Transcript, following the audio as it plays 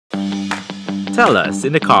tell us in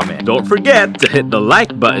the comment. Don't forget to hit the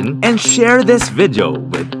like button and share this video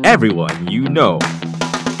with everyone you know.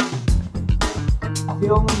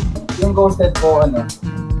 Yung ghosted po,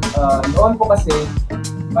 noon po kasi,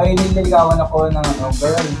 may nililigawan ako ng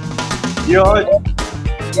girl. Yun?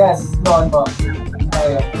 Yes, noon po.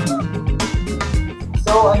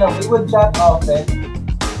 So, we would chat often,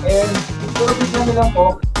 and puro bigla na lang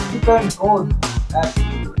po, she turned cold, at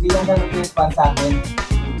hindi lang siya nag-respond sa akin.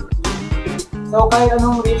 So, kahit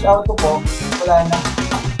anong reach out ko po, wala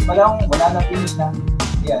na, finish na.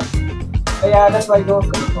 Yan. Kaya that's why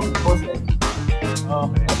ghosted.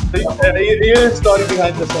 Okay. So, yun yung story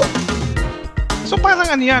behind the song. So parang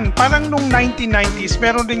ano yan, parang nung 1990s,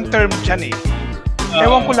 meron ding term dyan eh.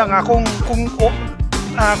 Ewan ko lang kung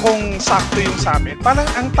sakto yung sa amin. Parang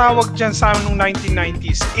ang tawag dyan sa amin nung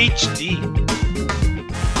 1990s, HD.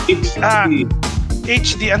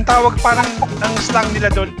 HD. Ang tawag parang, ang slang nila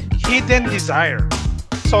doon, hidden desire.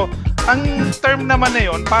 So, ang term naman na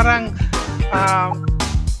yun, parang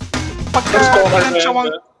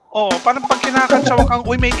parang pag kinakantsawan kang,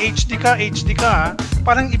 uy, may HD ka ha?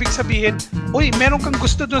 Parang ibig sabihin, uy, meron kang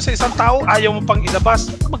gusto doon sa isang tao, ayaw mo pang ilabas,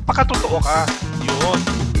 magpakatotoo ka. Yun.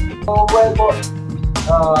 So, well po,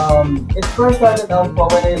 it first started out po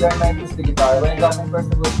when I learned my acoustic guitar, when I got my first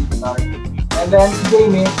acoustic guitar. And then si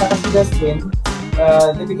Jaime, saka si Justin,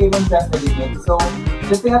 they became interested in it. So,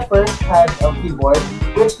 Justin at first had a keyboard,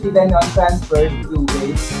 which he then transferred to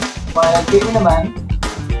bass. While Jaime naman,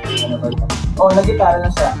 nag-gitara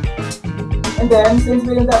na siya. And then, since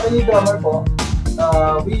we didn't have any drummer po,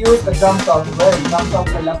 we used the drum software. Drum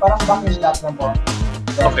software lang, parang backing lap lang po.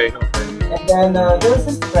 Okay. And then, there was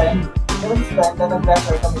this friend na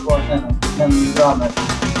nag-refer kami po ng drummer.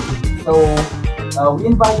 So,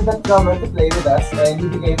 we invited that drummer to play with us, and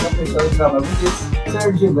he became the official drummer, which is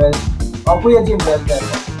Sir Jimbel, Kuya Jimbel.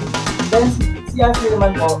 Then, si Ashley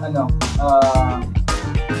naman po,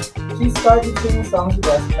 she started singing songs with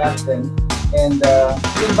us back then, and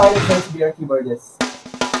we invited her to be our keyboardist.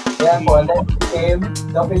 Yan po, and then she became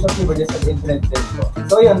the official keyboardist of Infinite Stage po.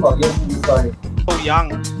 So yan po, yun yung story. So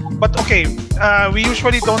young. But okay, we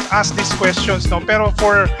usually don't ask these questions, no? Pero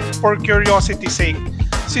for curiosity's sake,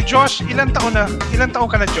 si Josh, ilan taon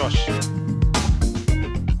ka na, Josh?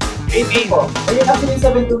 18 po. Actually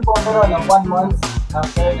 17 po, pero 1 month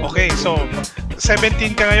after. Okay, so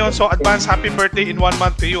 17 ka ngayon, so advance happy birthday in 1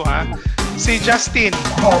 month to you, ha? Si Justin.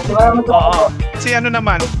 Si ano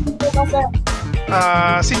naman?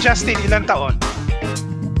 Si Justin, ilang taon?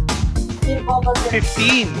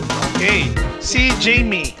 15. Okay. Si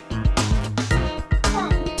Jaime.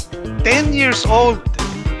 10 years old.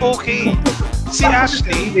 Okay. Si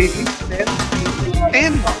Ashley.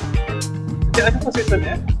 10. Ano position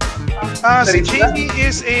niya? Si Jaime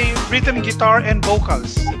is a rhythm guitar and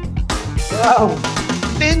vocals. Wow.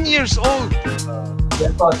 10 years old.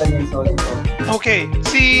 Yes po, 10 years old. Okay.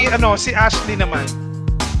 Si Ashley naman.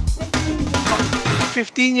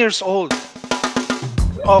 15 years old.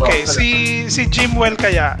 Okay, si Jimwell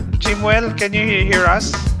kaya. Jimwell, can you hear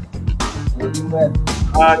us? Jimwell.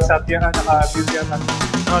 Sabi yan, naka-mute yan.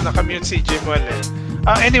 Naka-mute si Jimwell eh.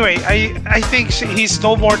 Anyway, I think he's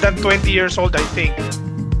no more than 20 years old, I think.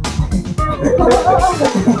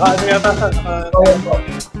 Ano yata?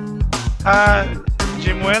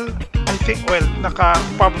 Jimwell, I think,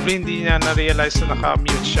 probably hindi niya na-realize na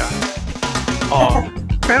naka-mute siya.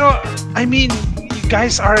 Pero, I mean, you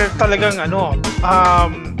guys are talagang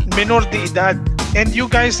menor de edad, and you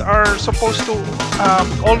guys are supposed to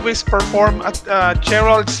always perform at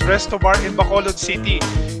Gerald's Resto Bar in Bacolod City.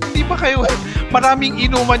 Hindi ba kayo, maraming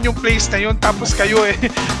inuman yung place na yun, tapos kayo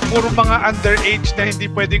puro mga underage na hindi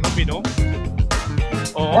pwedeng uminom?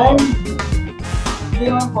 Hindi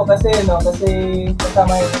naman po, kasi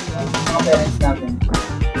kasama yung mga parents natin.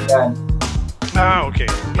 Yan. Okay.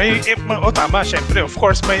 Tama, syempre. Of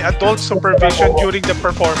course, may adult supervision during the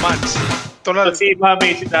performance. Si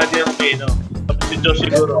mami, si daddy ang may, Tapos si Josh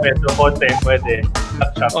siguro, medyo konti, pwede.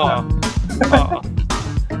 Shop na.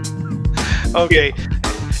 Okay.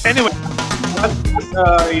 Anyway. What was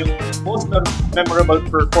yung most memorable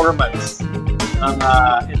performance ng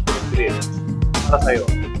Infinite Dreams para sa'yo?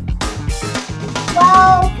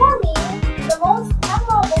 Well, for me, the most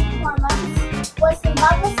memorable performance was in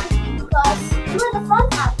Bacolod City because we were the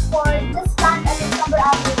front act for this band at December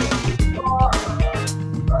Avenue.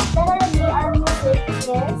 So, generally, our music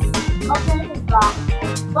is alternative rock,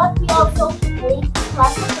 but we also play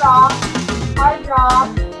classic rock, hard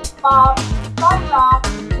rock, pop rock,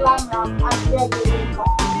 glam rock, and reggae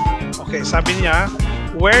pop. Okay, sabi niya,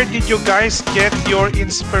 where did you guys get your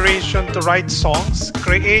inspiration to write songs,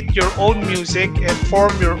 create your own music, and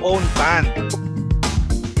form your own band?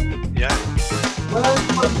 Well,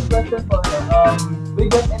 for the question po,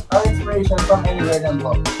 we get our inspiration from anywhere lang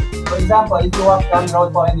po. For example, if you walk down the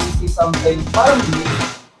road po and you see something parang unique,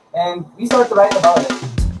 and we start to write about it.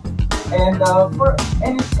 And for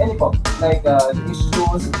any po, like the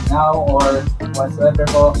issues now or whatsoever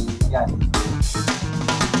po, yan.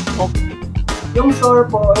 Yung Soar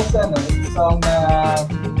po is is a song na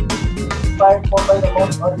inspired po by the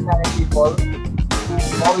most ordinary people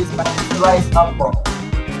who always manage to rise up po.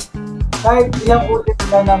 Kahit ilang ulit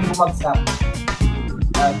na nang bumagsak.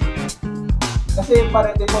 Kasi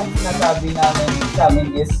parang din pong sinasabi namin sa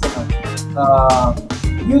amin is,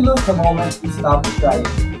 you lose the moment you stop trying.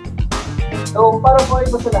 So, para po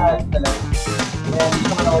ito sa lahat talaga. And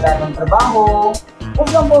gusto mo na wala ng trabaho, huwag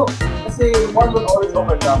lang po. Kasi one will always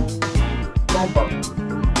overcome. Yan po.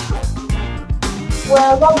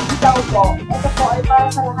 Well, wag bitaw po. Ito po ay para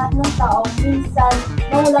sa lahat ng taong minsan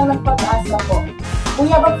nawalan ng pag-asa po. We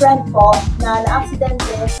have a friend po na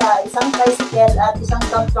na-aksidente sa isang tricycle at isang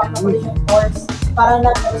dump truck na collision course. Parang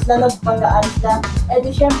nagpagaan sila. Eh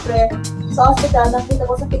di syempre, sa hospital, nakita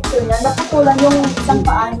ko sa picture niya, naputulan yung isang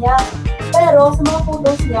paa niya. Pero sa mga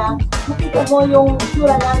photos niya, makita mo yung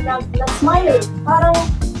tsura niya nag-smile. Parang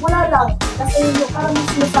wala lang. Kasi yung parang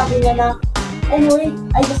sinasabi niya na, anyway,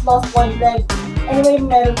 I just lost one leg. Anyway,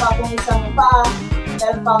 meron pa akong isang paa,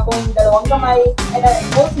 meron pa akong dalawang kamay, and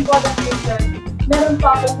most important picture, meron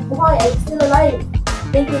pa akong buhay, I'm still alive.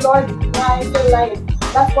 Thank you Lord na I'm still alive.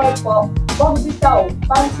 That's why po, wag bitaw.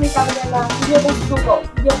 Parang sinasabi niya na hindi ako susuko,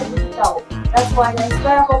 hindi ako bitaw. That's why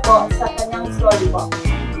na-inspire ako po sa kanyang story po.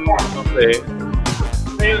 Yeah. Okay.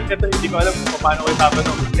 Ngayon, ito hindi ko alam kung paano ko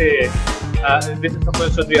itatanong kasi this is a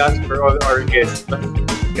question we ask for all our guests.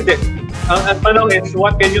 Kasi, ang tanong is,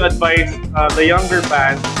 what can you advise the younger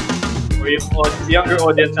band or yung younger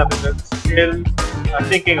audience natin that's still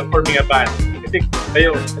thinking of forming a band? Kasi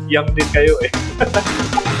kayo, young din kayo eh.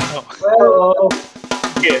 Well,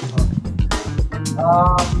 okay.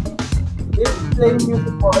 If playing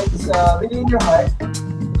music po is really in your heart,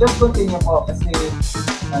 just continue po kasi it's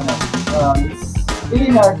really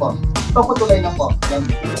in your heart po. Paputuloy lang po.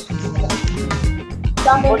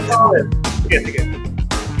 Sa akin po, Sige.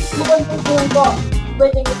 even thinking po,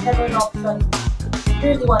 quitting is never an option.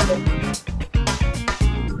 Really want it.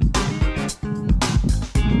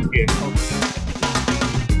 Okay.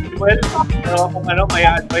 Well, kung may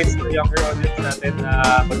advice sa younger audience natin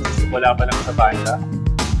na magsisimula pa lang sa banda?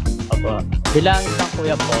 Opo. Bilang isang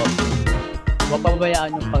kuya po, huwag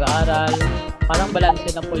pababayaan yung pag-aaral. Parang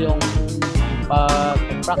balanse na po yung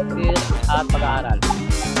pag-practice at pag-aaral.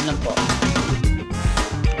 Yun lang po.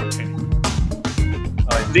 Okay.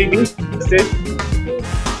 Jamie, that's it?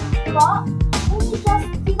 Po, hindi just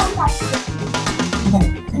keep on practicing.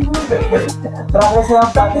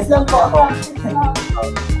 Practice lang po. Practice lang.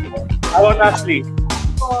 How about Ashley?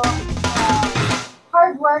 Po,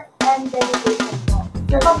 hard work and dedication po.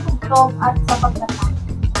 Sa pagtugtog at sa pagtatapos.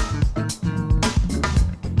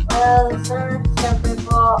 Well, sir, siyempre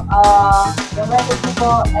po, yung message ko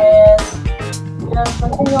po is just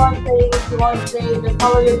continue on playing if you want to play, just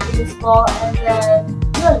follow your dreams po, and then,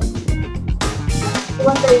 yun. If you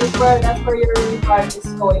want to play, that's where your heart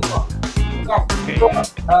is going po. Yan. So,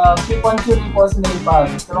 keep on tuning po sa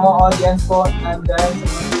NAPALM. Sa mga audience po, and then sa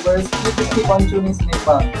mga viewers, please keep on tuning sa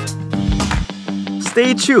NAPALM.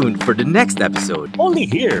 Stay tuned for the next episode. Only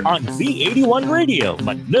here on V81 Radio,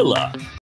 Manila.